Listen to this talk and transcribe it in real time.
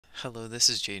Hello, this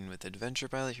is Jaden with Adventure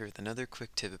Pilot here with another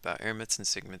quick tip about Airmets and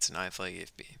Sigmets in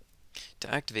iFlyEFB.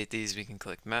 To activate these, we can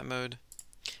click Map Mode,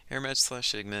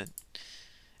 Airmets/Sigmet,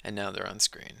 and now they're on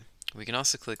screen. We can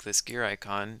also click this gear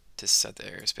icon to set the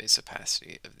airspace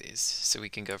opacity of these, so we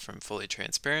can go from fully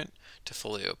transparent to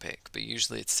fully opaque, but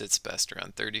usually it sits best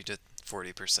around 30 to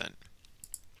 40%.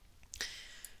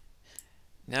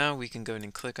 Now we can go in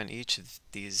and click on each of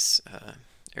these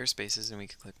airspaces, and we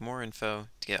can click More Info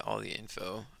to get all the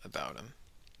info about them.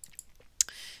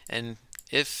 And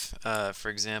if, for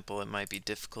example, it might be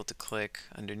difficult to click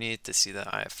underneath to see the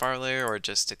IFR layer or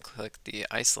just to click the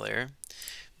ice layer,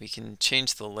 we can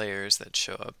change the layers that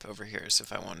show up over here. So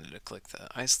if I wanted to click the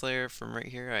ice layer from right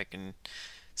here, I can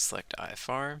select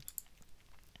IFR,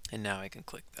 and now I can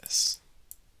click this.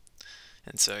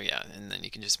 And so yeah, and then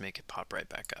you can just make it pop right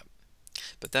back up.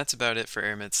 But that's about it for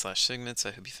Airmets/Sigmets.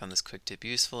 I hope you found this quick tip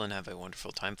useful and have a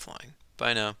wonderful time flying.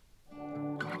 Bye now.